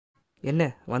என்ன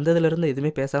வந்ததுலேருந்து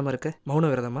எதுவுமே பேசாமல் இருக்க? மௌன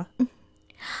விரதமா?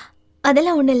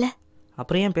 அதெல்லாம் ஒன்றும் இல்லை.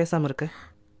 அப்புறம் ஏன் பேசாமல் இருக்க?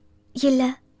 இல்லை,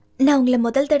 நான் உங்களை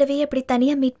முதல் தடவையே இப்படி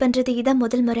தனியாக மீட் பண்ணுறது இதுதான்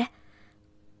முதல் முறை.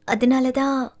 அதனால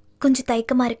தான் கொஞ்சம்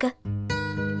தயக்கமாக இருக்கு.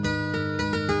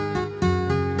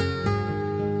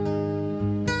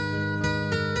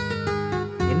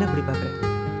 என்ன இப்படி பார்க்குறேன்?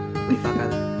 இப்படி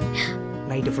பார்க்காத.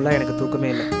 நைட்டு ஃபுல்லாக எனக்கு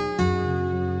தூக்கமே இல்லை.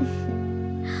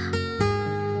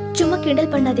 சும்மா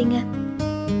கிண்டல் பண்ணாதீங்க.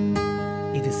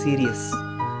 இது சீரியஸ்.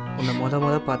 உன்னை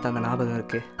முத பார்த்த அந்த ஞாபகம்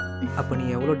இருக்கு. அப்போ நீ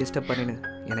எவ்வளோ டிஸ்டர்ப் பண்ணின்னு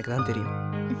எனக்கு தான் தெரியும்.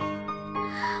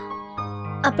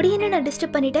 அப்படி என்ன நான்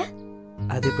டிஸ்டர்ப் பண்ணிட்டேன்?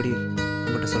 அது இப்படி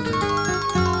உங்கள்கிட்ட சொல்கிறேன்.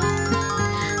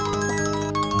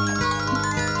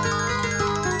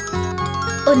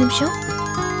 ஒரு நிமிஷம்.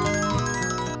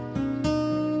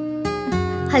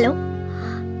 ஹலோ,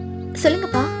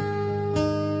 சொல்லுங்கப்பா.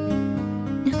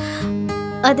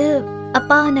 அது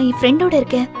அப்பா, நான் என் ஃப்ரெண்டோட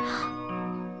இருக்கேன்.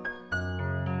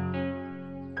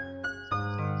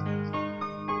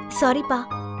 சாரிப்பா,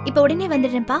 இப்ப உடனே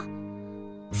வந்துடுறேன்ப்பா.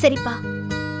 சரிப்பா.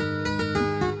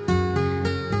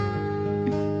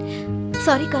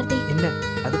 சாரி கார்த்தி. என்ன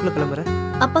அதுக்குள்ள கிளம்புற?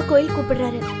 அப்பா கோயில்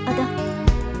கூப்பிடுறாரு, அதான்.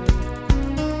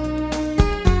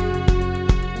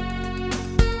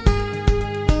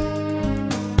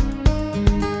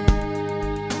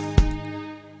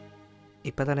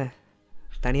 இப்பதானே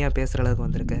தனியா பேசுற அளவுக்கு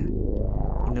வந்திருக்க.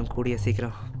 இன்னும் கூடிய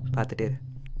சீக்கிரம் பார்த்துட்டே இரு.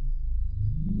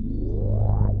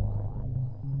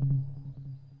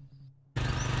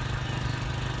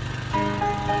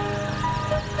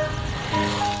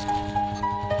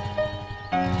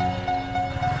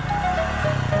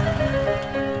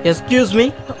 Excuse me.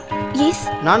 எஸ்.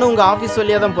 நானும் உங்க ஆபீஸ்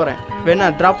வழியா தான் போறேன். வேணா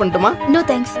டிராப் பண்ணட்டுமா? நோ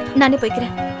தேங்க்ஸ், நானே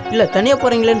போய்க்கிறேன். இல்ல தனியா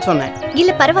போறீங்களேன்னு சொன்னேன்.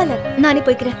 இல்ல பரவாயில்ல, நானே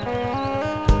போய்க்கிறேன்.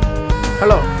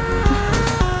 ஹலோ,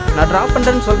 நான் டிராப்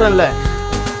பண்றேன்னு சொல்றேன்ல.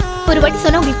 ஒரு வாட்டி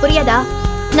சொன்னா உங்களுக்கு புரியாதா?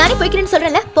 நானே போய்க்கிறேன்னு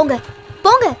சொல்றேன்ல. போங்க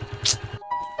போங்க.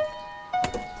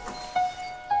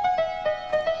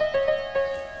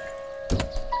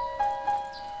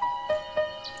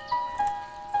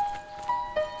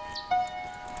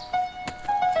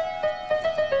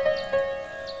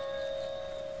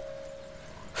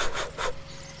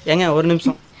 ஏங்க ஒரு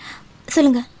நிமிஷம்.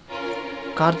 சொல்லுங்க.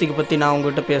 கார்த்திக் பத்தி நான்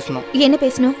உங்ககிட்ட பேசணும். என்ன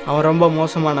பேசணும்? அவன் ரொம்ப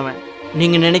மோசமானவன்.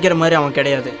 நீங்க நினைக்கிற மாதிரி அவன்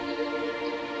கிடையாது.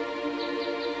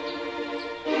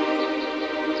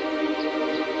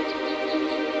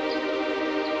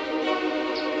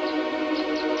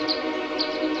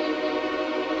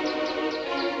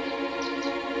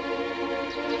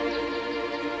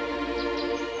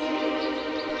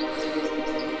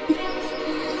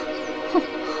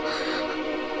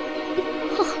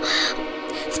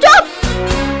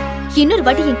 இன்னொரு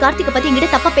வாட்டி என் கார்த்திகை பத்தி என்கிட்ட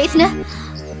தப்பா பேசுன,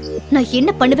 நான் என்ன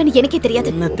பண்ணுவேன்னு எனக்கே தெரியாது.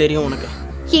 என்ன தெரியும் உனக்கு?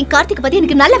 என் கார்த்திகை பத்தி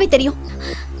எனக்கு நல்லாவே தெரியும்.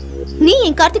 நீ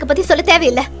என் கார்த்திகை பத்தி சொல்ல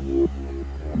தேவையில்லை.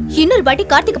 இன்னொரு வாட்டி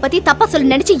கார்த்திகை பத்தி தப்பா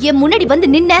சொல்ல நினைச்சு என் முன்னாடி வந்து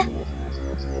நின்ன,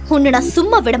 உன்னை நான்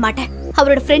சும்மா விட மாட்டேன்.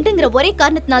 அவரோட ஃப்ரெண்டுங்கிற ஒரே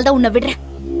காரணத்தினால தான் உன்னை விடுறேன்.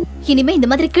 இனிமே இந்த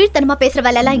மாதிரி கீழ்த்தனமா பேசுற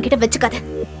வேலை எல்லாம் என்கிட்ட வச்சுக்காத.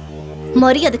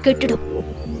 மரியாதை கெட்டுடும்.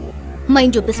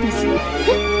 Mind your business.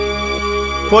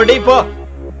 போடி போ.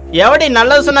 எவடி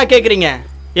நல்லது சொன்னா கேக்குறீங்க?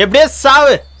 எப்படியே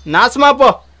சாவு, நாசமா போ.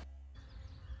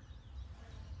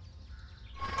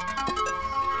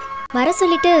 வர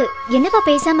சொல்லிட்டு என்னப்பா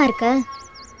பேசாம இருக்க?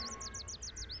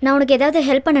 நான் உனக்கு ஏதாவது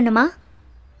ஹெல்ப் பண்ணணுமா?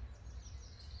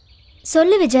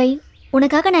 சொல்லு விஜய்,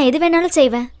 உனக்காக நான் எது வேணாலும்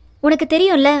செய்வேன். உனக்கு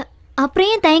தெரியும்ல,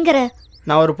 அப்புறம் ஏன் தயங்குற?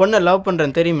 நான் ஒரு பொண்ணை லவ்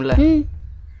பண்றேன் தெரியுமில்ல.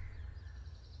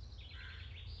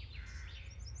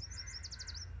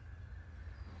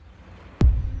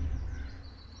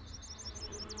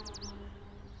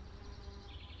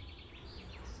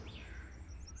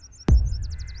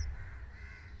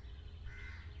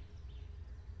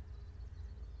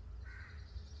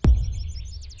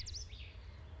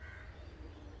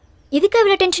 இதுக்கு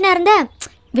இவ்வளவு டென்ஷனா இருந்த?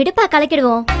 விடுப்பா,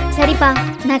 கலக்கிடுவோம். சரிப்பா,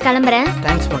 நான் கிளம்புறேன்.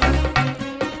 Thanks madam.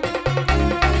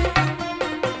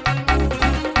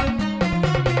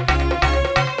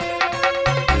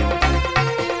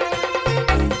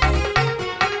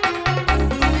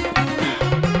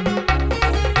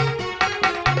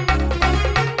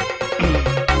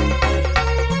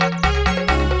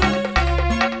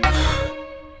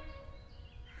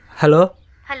 ஹலோ.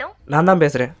 ஹலோ, நான் தான்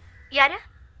பேசுகிறேன். யாரு?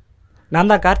 நான்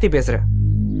தான் கார்த்தி பேசுகிறேன்.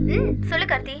 சொல்லு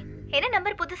கார்த்தி, என்ன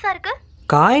நம்பர் புதுசா இருக்கு?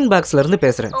 காயின் பாக்ஸ்ல இருந்து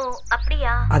பேசுகிறேன். ஓ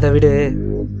அப்படியா? அதை விடு,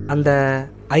 அந்த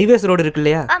ஹைவேஸ் ரோடு இருக்கு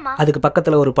இல்லையா, அதுக்கு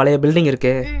பக்கத்தில் ஒரு பழைய பில்டிங்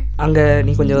இருக்கு. அங்கே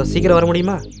நீ கொஞ்சம் சீக்கிரம் வர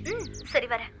முடியுமா? சரி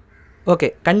வரேன். ஓகே,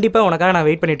 கண்டிப்பாக உனக்காக நான்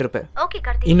வெயிட் பண்ணிட்டு இருப்பேன். ஓகே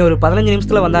கார்த்தி. இன்னொரு 15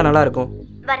 நிமிஷத்தில் வந்தால் நல்லா இருக்கும்.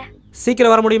 வரேன்.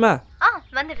 சீக்கிரம் வர முடியுமா?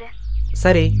 வந்துடுறேன்.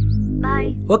 சரி, பை.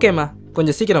 ஓகேம்மா,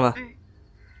 கொஞ்சம் சீக்கிரம் வா.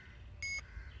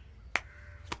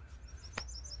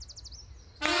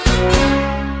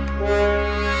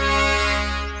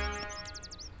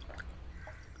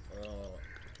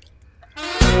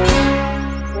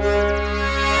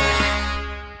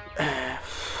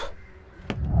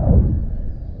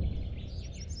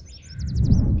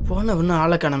 போன இன்னும்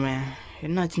ஆளை காணமே,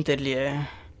 என்னாச்சுன்னு தெரியலையே.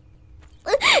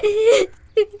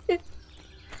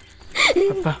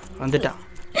 அப்பா வந்துட்டான்.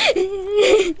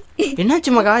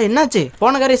 என்னாச்சு மகா, என்னாச்சு?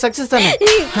 போன காரியம் சக்சஸ் தானே?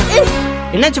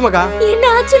 என்னாச்சு மகா?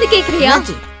 என்ன ஆச்சுன்னு கேக்குறியா?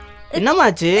 என்னம்மா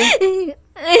ஆச்சு?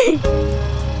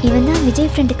 இவன் தான்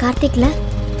விஜய் ஃப்ரெண்ட் கார்த்திக்ல.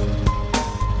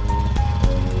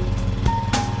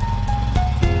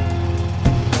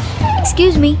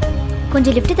 எக்ஸ்கியூஸ் மீ,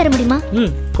 கொஞ்சம் லிஃப்ட் தர முடியுமா?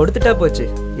 கொடுத்துட்டா போச்சு,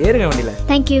 ஏறுங்க வண்டியில.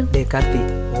 தேங்க்யூ. டே கார்த்தி,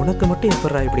 உனக்கு மட்டும்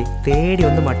எப்படா இப்படி தேடி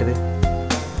வந்து மாட்டுது?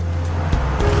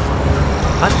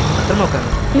 பத்திரமா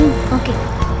உட்காந்து. ஓகே.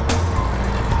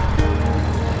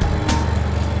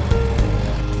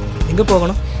 எங்க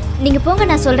போகணும்? நீங்க போங்க,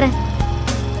 நான் சொல்றேன்.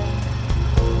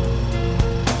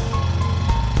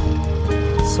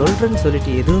 சொல்றேன்னு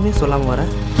சொல்லிட்டு எதுவுமே சொல்லாம வர.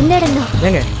 இந்த இடம் தான்.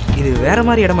 ஏங்க இது வேற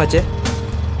மாதிரி இடமாச்சே.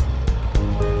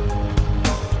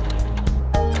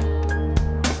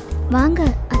 வாங்க,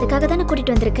 அதுக்காக தானே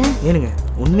கூட்டிட்டு வந்திருக்கேன். ஏனுங்க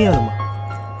உண்மையாலுமா?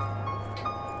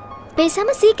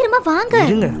 பேசாம சீக்கிரமா வாங்க.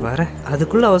 இருங்க வரேன்.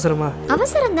 அதுக்குள்ள அவசரமா?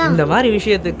 அவசரம் தான். இந்த மாதிரி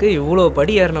விஷயத்துக்கு இவ்வளவு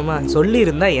படி ஏறணுமா? சொல்லி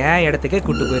இருந்தா என் இடத்துக்கே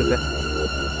கூட்டு போயிருப்பேன்.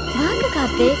 வாங்க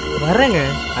கார்த்திக். வரேங்க,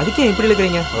 அதுக்கே இப்படி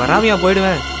இருக்கிறீங்க? வராமையா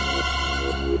போயிடுவேன்.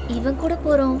 இவன் கூட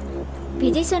போறோம்,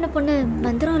 விஜய் சொன்ன பொண்ணு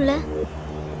வந்துரும்ல.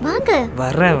 வாங்க.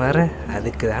 வரேன்,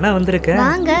 அதுக்கு தானே வந்திருக்கேன்.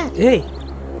 வாங்க. ஏய்,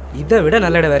 இதை விட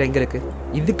நல்ல இடம் வேற எங்க இருக்கு?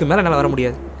 இதுக்கு மேல என்னால வர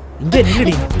முடியாது. இங்க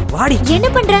நில்லுடி, வாடி. என்ன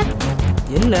பண்ற?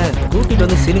 என்ன கூட்டிட்டு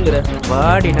வந்து சினுங்குற?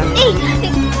 வாடினா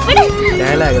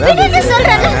டயலாக் தான்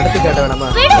நடத்தி காட்ட வேணாமா?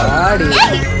 வாடி.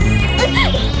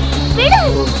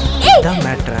 இதான்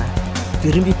மேட்ரா?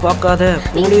 திரும்பி பார்க்காத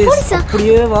போலீஸ்.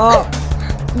 அப்படியே வா.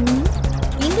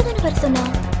 எங்க தானே வர சொன்னா?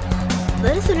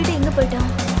 வர சொல்லிட்டு எங்க போயிட்டான்?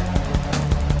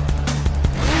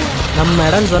 நம்ம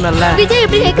இடம் சொன்னல. விஜய்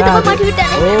எப்படி ஏக்கத்தமா மாட்டி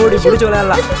விட்டானே. ஓடி புடிச்சு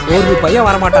விளையாடலாம். ஒரு பையன்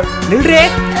வர மாட்டான். நில்றே.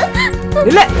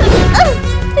 இல்ல.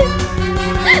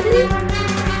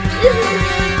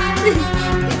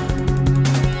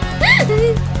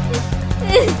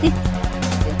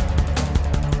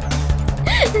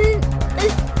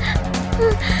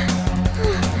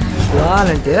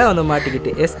 வாலண்டியரா வந்து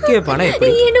மாட்டிக்கிட்டு எஸ்கேப் ஆனா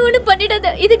எப்படி? என்ன ஒண்ணு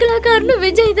பண்ணிடாத. இதுக்கெல்லாம் காரணம்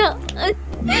விஜய் தான்.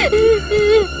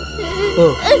 ஓ,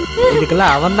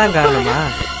 இதுக்கெல்லாம் அவன் தான் காரணமா?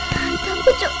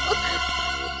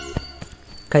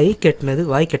 கை கெட்டினது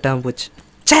வாய் கெட்டாம போச்சு.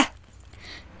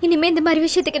 இனிமே இந்த மாதிரி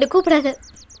விஷயத்துக்கு என்ன கூப்பிடாத.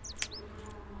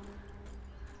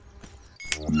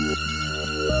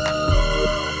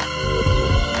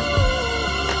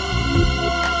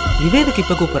 இதேதுக்கு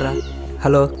இப்ப கூப்பிடுறா?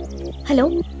 ஹலோ ஹலோ,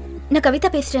 நான் கவிதா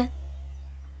பேசுறேன்.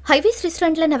 ஹைவேஸ்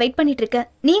ரெஸ்டாரண்ட்ல நான் வெயிட் பண்ணிட்டு இருக்கேன்.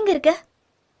 நீ எங்க இருக்க?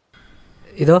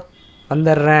 இதோ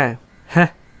வந்துடுறேன்.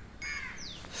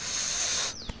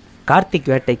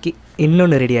 கார்த்திக் வேட்டைக்கு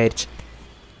இன்னொன்று ரெடி ஆயிடுச்சு.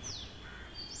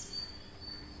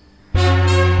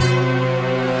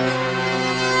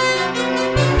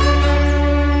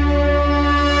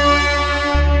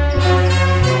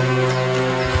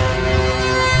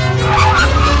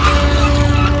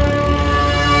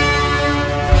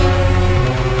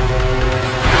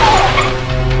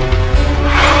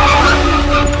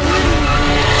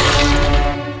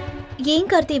 ஏன்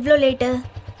கார்த்தி இவ்ளோ லேட்டு?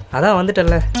 அதான்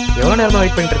வந்துட்டல. எவ்வளோ நேரமா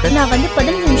வெயிட் பண்ணிட்டு இருக்க? நான் வந்து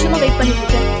 15 நிமிஷமா வெயிட் பண்ணிட்டு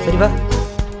இருக்கேன். சரி வா.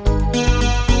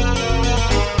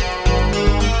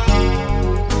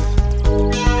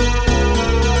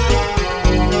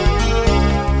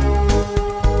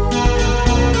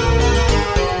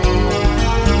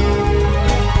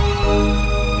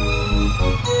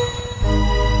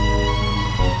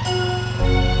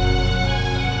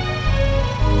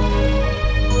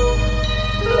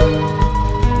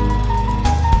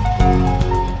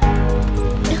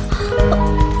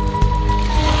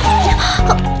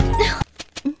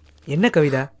 என்ன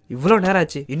கவிதா, இவ்வளோ நேரம்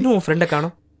ஆச்சு, இன்னும் உன் ஃப்ரெண்டை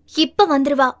காணோம்? இப்ப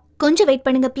வந்துருவா, கொஞ்சம் வெயிட்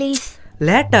பண்ணுங்க ப்ளீஸ்.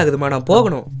 லேட் ஆகுதுமா, நான்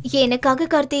போகணும். எனக்காக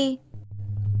கார்த்தி,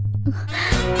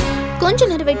 கொஞ்ச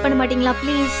நேரம் வெயிட் பண்ண மாட்டீங்களா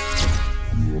ப்ளீஸ்?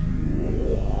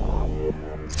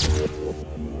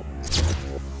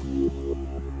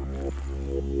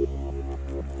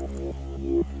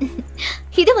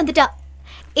 இது வந்துட்டா.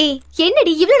 ஏய்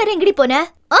என்னடி இவ்வளவு நேரம் எங்கடி போன?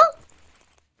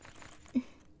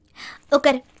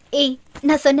 உட்கார். ஏய்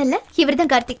நான் சொன்னல, இவர்தான்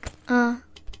கார்த்திக்.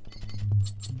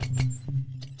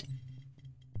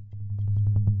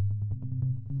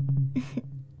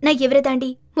 நான் இவரை தாண்டி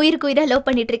உயிருக்கு உயிரா லவ்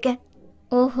பண்ணிட்டு இருக்கேன்.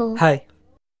 ஓஹோ. ஹாய்.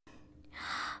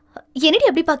 என்னடி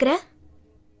அப்படி பாக்குற?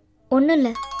 ஒன்றும்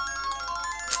இல்லை.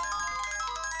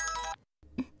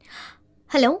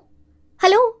 ஹலோ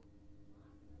ஹலோ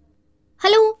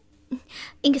ஹலோ,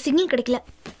 இங்க சிக்னல் கிடைக்கல,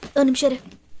 ஒரு நிமிஷம் இரு.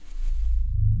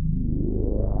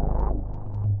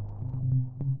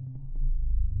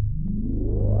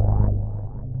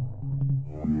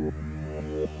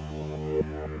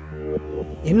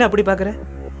 என்ன அப்படி பார்க்குற?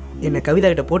 என்னை கவிதா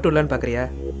கிட்ட போட்டு விடலான்னு பார்க்குறியா?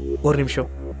 ஒரு நிமிஷம்.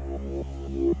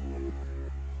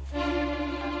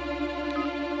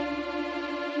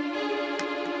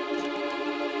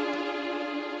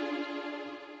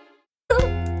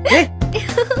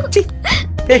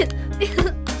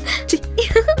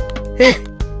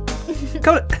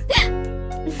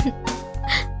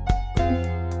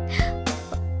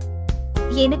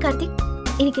 என்ன கார்த்திக்,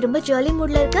 இன்னைக்கு ரொம்ப ஜாலி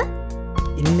மூட்ல இருக்க?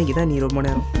 இன்னைக்கு தான் நீ ரொம்ப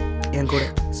நேரம் என் கூட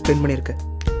ஸ்பெண்ட் பண்ணியிருக்க,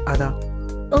 அதான்.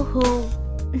 ஓஹோ.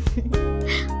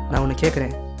 நான் உன்னை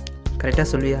கேட்குறேன், கரெக்டாக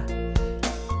சொல்வியா?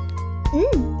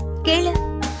 கேளு.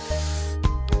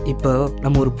 இப்போ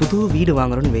நம்ம ஒரு புது வீடு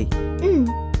வாங்குறோம்னு வை.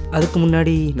 அதுக்கு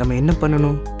முன்னாடி நம்ம என்ன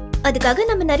பண்ணணும்? அதுக்காக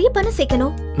நம்ம நிறைய பணம்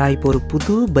சேர்க்கணும். நான் இப்போ ஒரு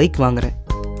புது பைக் வாங்குறேன்.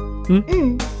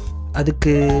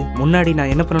 அதுக்கு முன்னாடி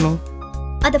நான் என்ன பண்ணணும்?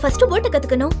 அதை ஃபர்ஸ்ட் ஓட்ட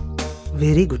கத்துக்கணும்.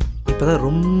 Very good. இப்போதான்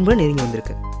ரொம்ப நெருங்கி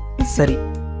வந்திருக்க. சரி,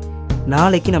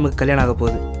 நாளைக்கு நமக்கு கல்யாணம் ஆக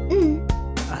போகுது.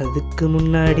 அதுக்கு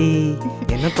முன்னாடி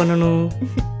என்ன பண்ணணும்?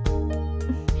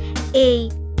 ஏய்,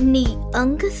 நீ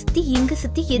அங்க சுத்தி இங்க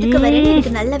சுத்தி எதுக்கு வரேன்னு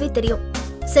எனக்கு நல்லாவே தெரியும்.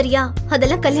 சரியா?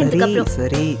 அதெல்லாம் கல்யாணத்துக்கு அப்புறம்.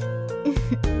 சரி,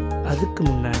 அதுக்கு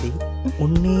முன்னாடி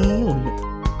ஒண்ணே ஒண்ணு.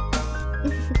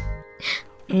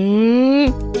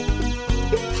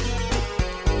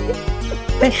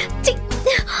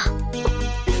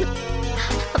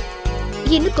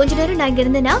 இன்னும் கொஞ்ச நேரம் நான் இங்க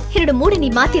இருந்தேன்னா என்னோட மூட நீ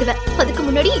மாத்திருவ. அதுக்கு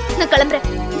முன்னாடி நான் கிளம்புறேன்.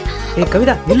 ஏய்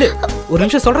கவிதா, இல்ல, ஒரு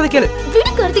நிமிஷம் சொல்றத கேளு.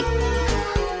 விடு கார்த்திக்.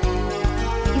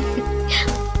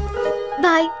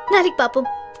 பாய், நாளைக்கு பாப்போம்.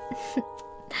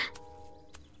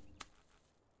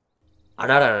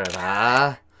 அடாடாடா,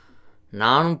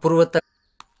 நானும் புருவத்தை.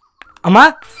 அம்மா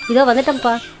இதோ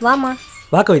வந்துட்டேன்ப்பா, வாமா.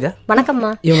 வா கவிதா. வணக்கம்மா.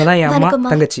 இவங்க தான் என் அம்மா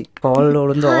தங்கச்சி. பால்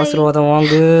ஒழுந்து ஆசீர்வாதம்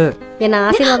வாங்கு. என்ன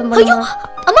ஆசீர்வாதம் பண்ணுமா?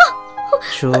 அம்மா,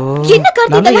 என்ன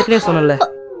கார்த்திக்? நான் ஏற்கனவே சொன்னல,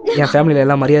 என் ஃபேமிலில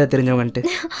எல்லாம் மரியாதை தெரிஞ்சவங்கன்ட்டு.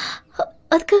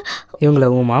 அதுக்கு இவங்கள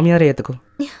உன் மாமியாரே ஏத்துக்கோ.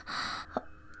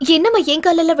 என்னம்மா என்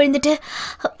காலில் விழுந்துட்டு?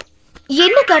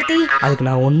 என்ன கார்த்திக்? அதுக்கு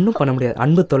நான் ஒன்றும் பண்ண முடியாது.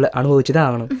 அன்பு தொல்லை அனுபவிச்சு தான்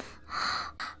ஆகணும்.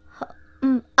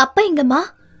 அப்பா எங்கம்மா?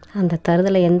 அந்த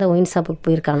தருதல எந்த ஒயின் ஷாப்புக்கு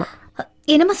போயிருக்கானா?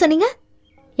 என்னம்மா சொன்னீங்க?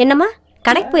 என்னம்மா,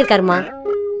 கடைக்கு போயிருக்காருமா.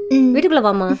 வீட்டுக்குள்ள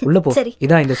வாமா. உள்ள போ.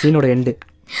 இதான் இந்த சீனோட எண்டு.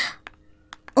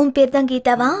 உன் பேர் தான்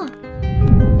கீதாவா?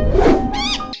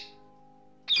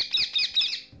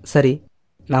 சரி,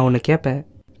 நான் ஒன்று கேட்பேன்,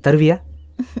 தருவியா?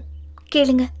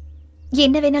 கேளுங்க,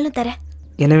 என்ன வேணாலும் தரேன்.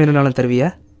 என்ன வேணும்னாலும் தருவியா?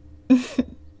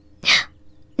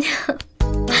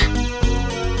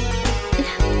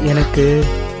 எனக்கு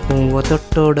உன்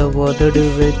உதட்டோட உதடு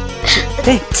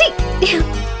வச்சு.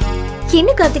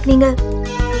 என்ன கார்த்திக், நீங்க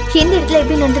எந்த இடத்துல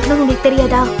எப்படி நடந்துக்கணும்னு உங்களுக்கு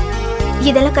தெரியாதா?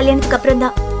 இதெல்லாம் கல்யாணத்துக்கு அப்புறம்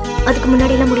தான், அதுக்கு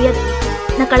முன்னாடி எல்லாம் முடியாது.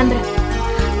 நான் கிளம்புறேன்.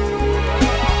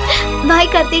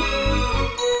 பாய் கார்த்திக்.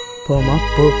 போமா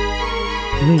போ.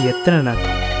 இன்னும் எத்தனை நாள்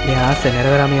என் ஆசை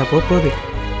நிறைவேறாமையா போகுது?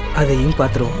 அதையும்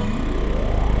பார்த்துருவோம்.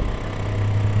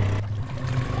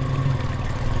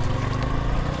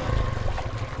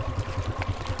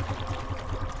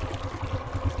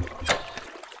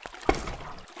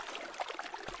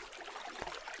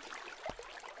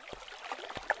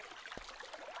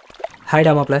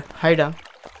 ஹாய்டா மாப்ள. ஹாய்டா.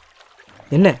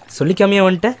 என்ன சொல்லிக்காமையா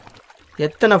வந்துட்ட?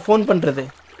 எத்தனை ஃபோன் பண்ணுறது?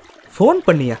 ஃபோன்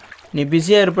பண்ணியா? நீ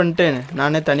பிஸியாக இருப்பன்ட்டு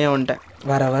நானே தனியாக வந்துட்டேன்.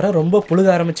 வர வர ரொம்ப புழுக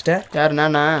ஆரம்பிச்சிட்ட. யார்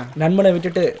நானா? நண்பனை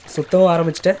விட்டுட்டு சுத்தவும்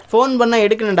ஆரம்பிச்சிட்ட. ஃபோன் பண்ணால்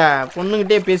எடுக்கணும்டா,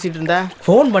 பொண்ணுங்கிட்டே பேசிகிட்டு இருந்தா.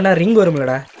 ஃபோன் பண்ணால் ரிங்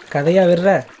வரும்லடா, கதையாக விடுற.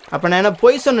 அப்போ நான் என்ன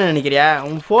பொய் சொன்ன நினைக்கிறியா?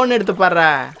 உன் ஃபோன் எடுத்து பாடுறா.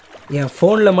 என்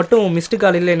ஃபோனில் மட்டும் மிஸ்டு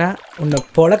கால் இல்லைன்னா உன்னை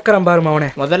பொழக்கிறேன் பாருமா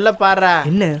அவனை. முதல்ல பாடுறா.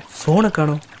 என்ன ஃபோனை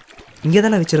காணோம்? இங்கே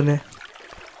தானே வச்சுருந்தேன்,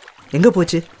 எங்கே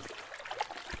போச்சு?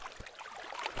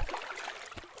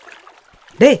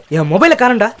 டேய், என் மொபைலை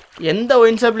காணண்டா. எந்த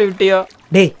ஒயின் ஷாப்பில் விட்டியோ?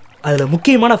 டேய், அதில்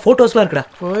முக்கியமான ஃபோட்டோஸ்லாம் இருக்குடா.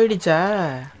 போயிடுச்சா?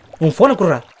 உன் ஃபோனை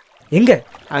கொடுறா. எங்கே?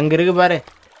 அங்கே இருக்கு பாரு.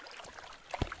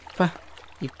 பா,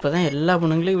 இப்போ தான் எல்லா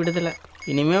பொண்ணுங்களையும் விடுதலை.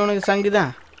 இனிமேல் உனக்கு சங்கு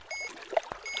தான்.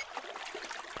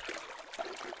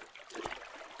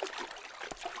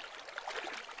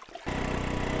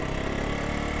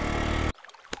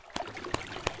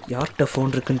 யார்கிட்ட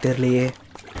ஃபோன் இருக்குன்னு தெரியலையே.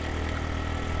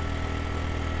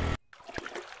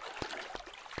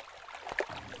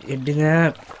 எடுங்க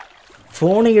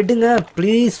ஃபோனை, எடுங்க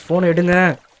ப்ளீஸ், ஃபோனை எடுங்க.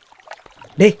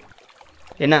 டேய்,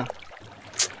 என்ன?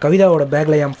 கவிதாவோட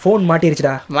பேக்கில் என் ஃபோன்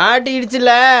மாட்டிருச்சுடா.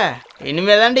 மாட்டிடுச்சுல,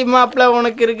 இனிமே தாண்டி மாப்பிள்ள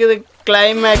உனக்கு இருக்குது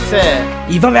கிளைமேக்ஸு.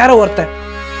 இவன் வேற ஒருத்தன்.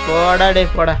 போடா டே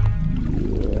போடா.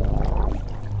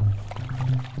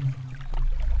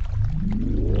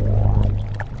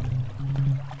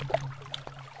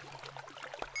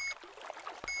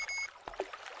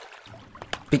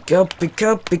 Pickup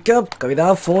pickup pickup Kavitha,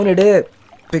 phone எடு.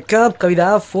 பிக்கப் கவிதா,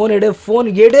 ஃபோன் எடு. ஃபோன்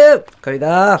எடு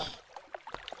கவிதா.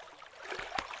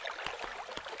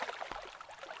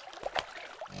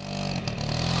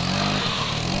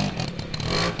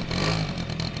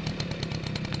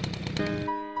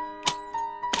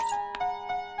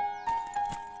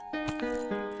 ஹலோ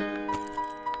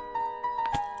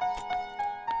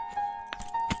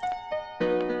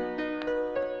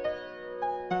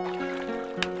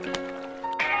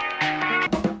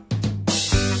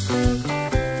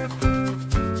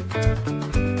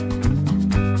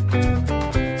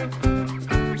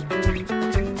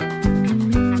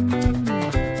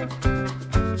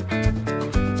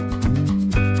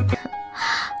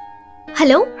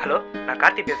ஹலோ, நான்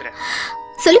கார்த்திக் பேசுறேன்.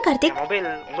 சொல்லு கார்த்திக். மொபைல்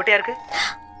உங்ககிட்டயா இருக்கு?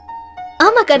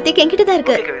 ஆமா கார்த்திக், என்கிட்ட தான்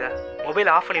இருக்கு. ஓகே கவிதா, மொபைல்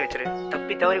ஆஃப் பண்ணி வச்சிரு.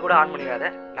 தப்பி தவறி கூட ஆன் பண்ணிடாத.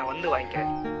 நான் வந்து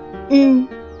வாங்கிக்கிறேன்.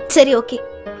 சரி ஓகே.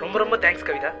 ரொம்ப ரொம்ப தேங்க்ஸ்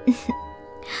கவிதா.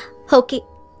 ஓகே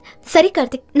சரி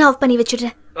கார்த்திக், நான் ஆஃப் பண்ணி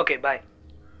வச்சிடுறேன். Okay bye.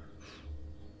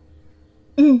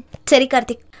 சரி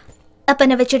கார்த்திக், அப்ப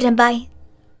நான் வச்சிடுறேன். பாய்.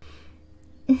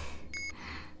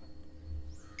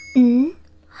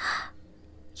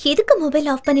 எதுக்கு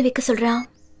மொபைல் ஆஃப் பண்ணி வைக்க சொல்றான்?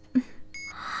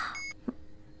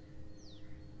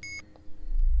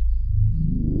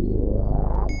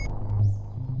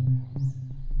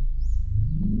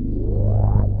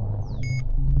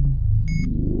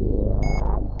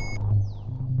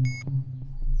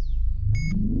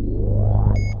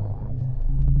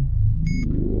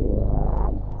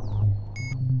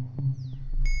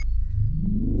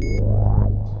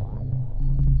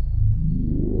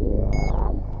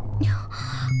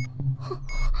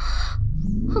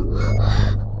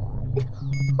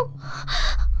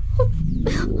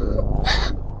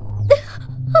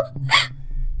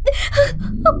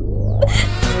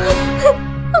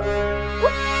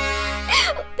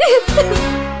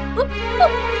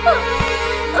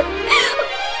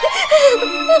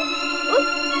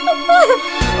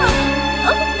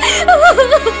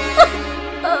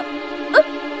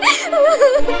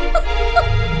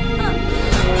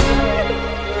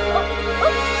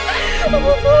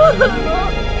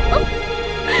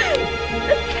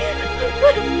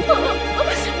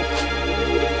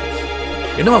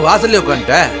 என்னமா வாசல்ல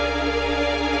உட்காந்துட்ட?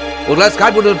 ஒரு கிளாஸ்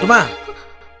காபி போட்டு வரட்டுமா?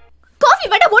 காஃபி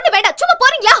வேண்டாம், ஒண்ணு வேண்டாம். சும்மா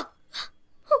போறீங்களா?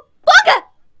 போங்க.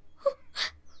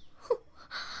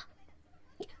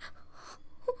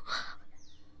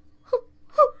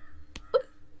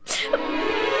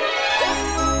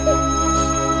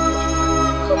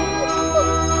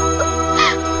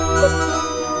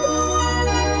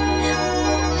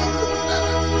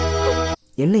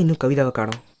 என்ன இன்னும் கவிதாவை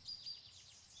காணோம்?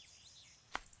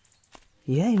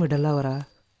 ஏன் இவன் டல்லா வரா?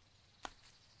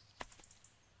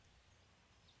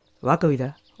 வா கவிதா,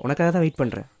 உனக்காக தான் வெயிட்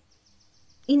பண்ணுறேன்.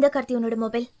 இந்த கார்த்தி உன்னோட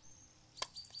மொபைல்.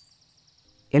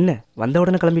 என்ன வந்த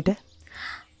உடனே கிளம்பிட்ட?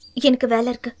 எனக்கு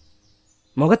வேலை இருக்கு.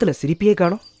 முகத்தில் சிரிப்பியே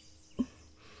காணோம்.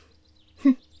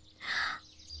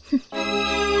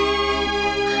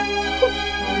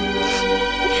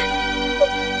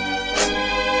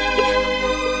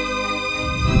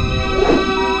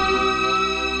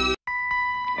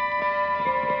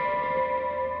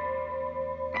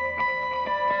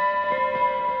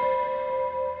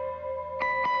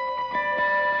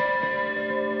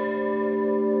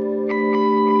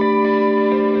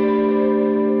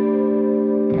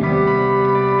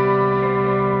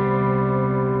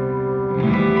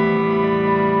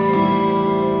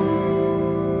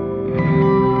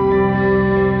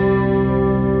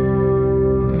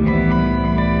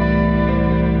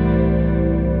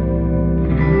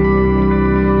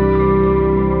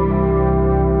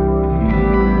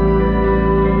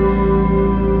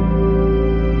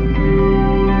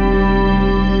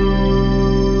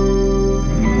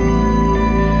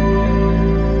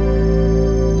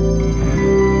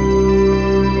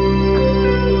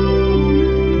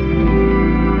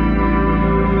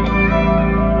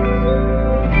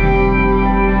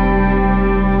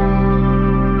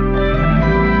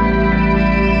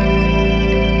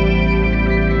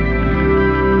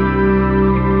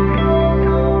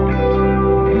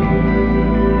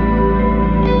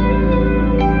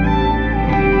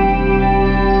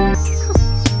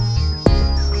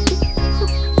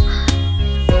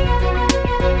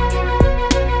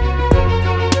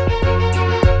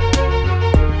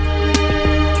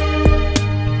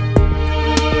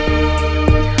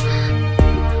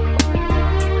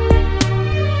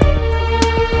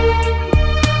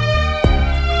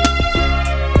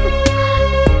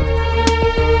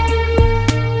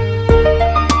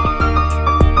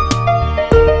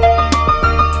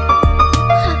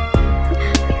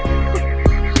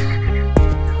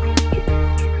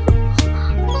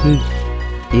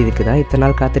 இதுக்கு தான் இத்தனை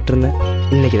நாள் காத்துட்டு இருந்தேன்.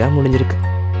 இன்னைக்கு தான் முடிஞ்சிருக்கு.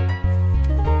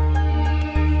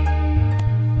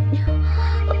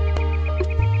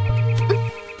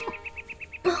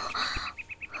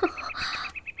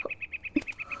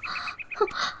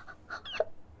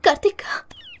 கார்த்திக்,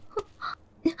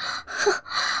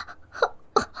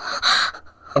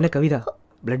 என்ன கவிதா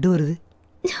பிளட் வருது?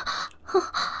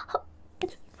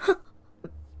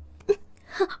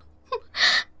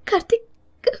 Karthik,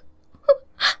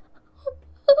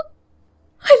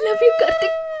 I love you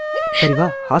Karthik. சரி வா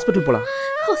ஹாஸ்பிட்டல் போலாம்.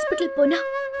 ஹாஸ்பிட்டல் போனா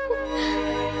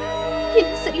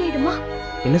என்ன சரியாயிடுமா?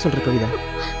 என்ன சொல்ற கவிதா?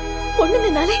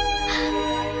 பொண்ணுங்கனாலே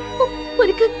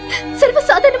உனக்கு சர்வ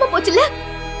சாதாரணமா போச்சுல.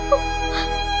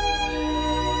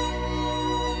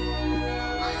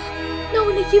 நான்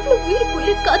உன்னை இவ்வளவு உயிருக்கு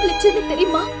உயிரை காதலிச்சேன்னு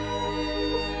தெரியுமா?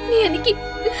 நீ அன்னைக்கு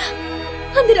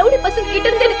அந்த ரவுடி பசங்க கிட்ட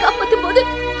இருந்து எனக்கு காப்பாத்தும் போது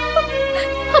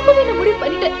அப்பவே நான் முடிவு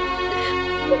பண்ணிட்டேன்,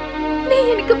 நீ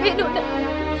எனக்கு வேணும்னு.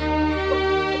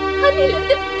 அன்னையில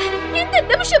இருந்து இந்த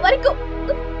நிமிஷம் வரைக்கும்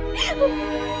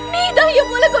நீதான் என்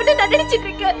மூல கொண்டு நான் நினைச்சிட்டு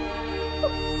இருக்கேன்.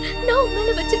 நான் உன்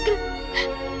மேல வச்சிருக்கிற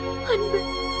அன்பு,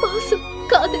 பாசம்,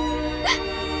 காதல்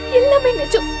எல்லாமே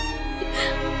நிஜம்.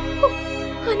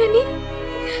 ஆனா நீ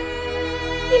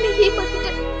என்னை ஏமாத்திட்ட.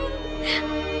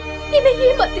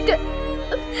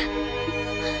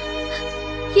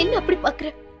 என்ன அப்படி பாக்குற?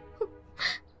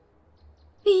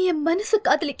 நீ என் மனசு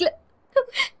காதலிக்கல,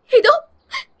 இதோ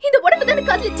இந்த உடம்பு தானே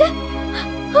காதலிச்ச.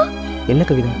 என்ன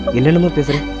கவிதா என்னென்னமோ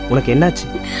பேசுற? உனக்கு என்னாச்சு?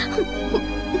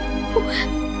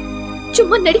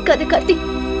 சும்மா நடிக்காத கார்த்திக்.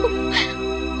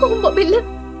 உன் மொபைல்ல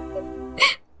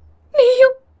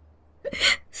நீயும்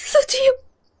சுஜியும்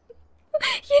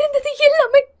இருந்தது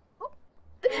எல்லாமே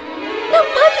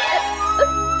நான் பார்த்துட்டேன்.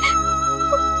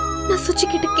 நான் சுஜி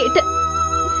கிட்ட கேட்டேன்,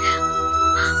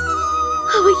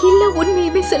 அவ எல்லா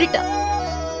உண்மையுமே சொல்லிட்டா.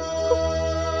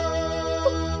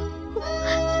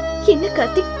 என்ன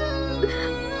கார்த்திக்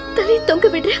தலை தொங்க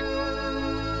விடுற?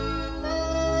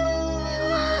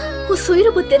 உன்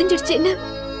சுயரபு தெரிஞ்சிடுச்சு என்ன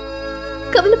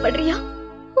கவலைப்படுறியா?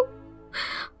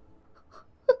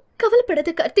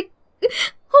 கவலைப்படாத கார்த்திக்,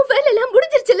 உன் வேலை எல்லாம்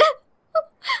முடிஞ்சிருச்சுல.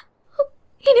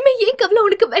 இனிமே ஏன் கவலை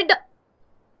உனக்கு வேண்டாம்.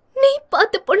 நீ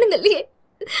பார்த்த பொண்ணுங்க இல்லையே,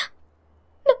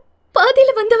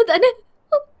 பாதியில வந்தவ தானே,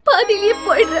 பாதியிலேயே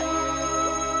போயிடுற.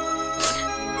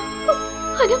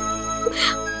 ஆனா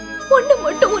ஒண்ணு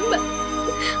மட்டும் உண்மை,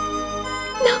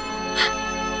 நான்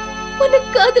உன்னை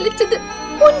காதலிச்சது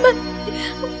உண்மை.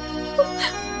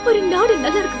 ஒரு நாடு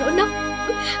நல்லா இருக்கணும்னா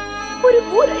ஒரு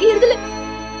ஊர் அழியறதுல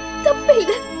தப்பே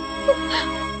இல்லை.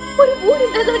 ஒரு ஊரு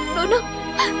நல்லா இருக்கணும்னா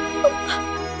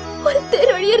ஒரு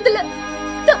தெரு அழியறதுல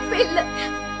தப்பே இல்லை.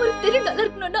 ஒரு தெரு நல்லா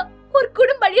இருக்கணும்னா ஒரு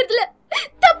குடும்பம் அழியறதுல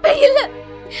தப்பே இல்லை.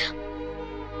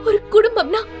 ஒரு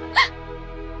குடும்பம்னா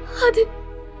அது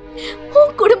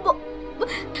உன் குடும்பம்.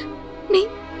 நீ,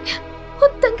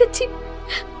 உன் தங்கச்சி,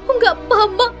 உங்க அப்பா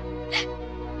அம்மா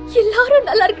எல்லாரும்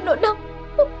நல்லா இருக்கணும்னா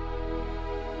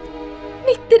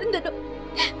நீ திருந்தணும்.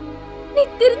 நீ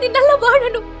திருந்தி நல்லா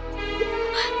வாழணும்.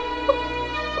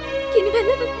 இனிமேல்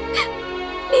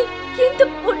நீ எந்த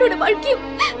பொண்ணோட வாழ்க்கையும்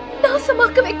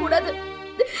நாசமாக்கவே கூடாது.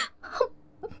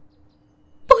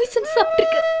 பாய்சன்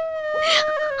சாப்பிட்டிருக்க.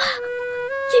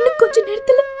 இன்னும் கொஞ்ச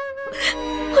நேரத்துல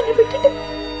உன்னை விட்டுட்டு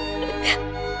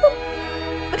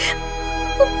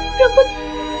ரொம்ப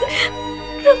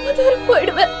ரொம்ப தூரம்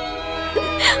போயிடுவேன்.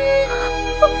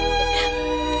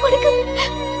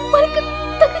 உனக்கு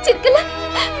தங்கச்சி இருக்கல,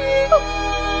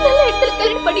 நல்ல இடத்துல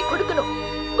கல்யாணம் பண்ணி கொடுக்கணும்.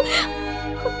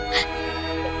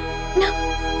 நான்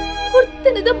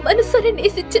ஒருத்தனதான் மனசார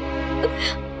நேசிச்சு,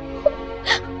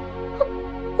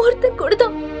 ஒருத்தன்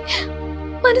கூடதான்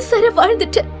மனசார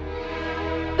வாழ்ந்துட்டேன்.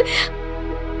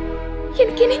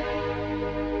 எனக்கு இனி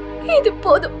இது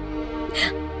போதும்.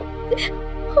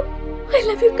 I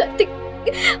love you Karthik,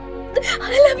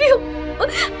 I love you.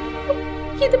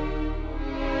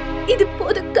 இது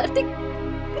போதும் Karthik.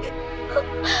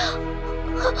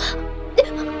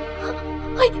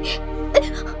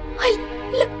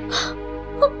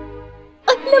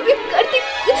 I love you Karthik.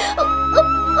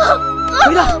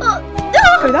 Kavitha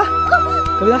Kavitha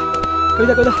Kavitha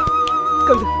Kavitha Kavitha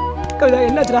Kavitha Kavitha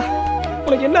என்னாச்சுடா?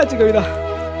 உனக்கு என்னாச்சு கவிதா?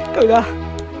 கவிதா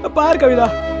பாரு கவிதா,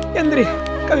 எந்திரி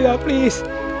கவிதா ப்ளீஸ்.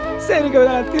 சரி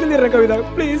கவிதா நான் திருந்திடுறேன் கவிதா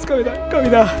ப்ளீஸ். கவிதா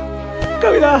கவிதா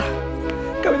கவிதா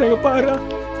கவிதா பாருடா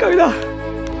கவிதா,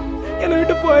 என்னை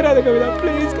விட்டு போயிடாத கவிதா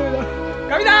ப்ளீஸ். கவிதா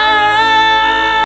கவிதா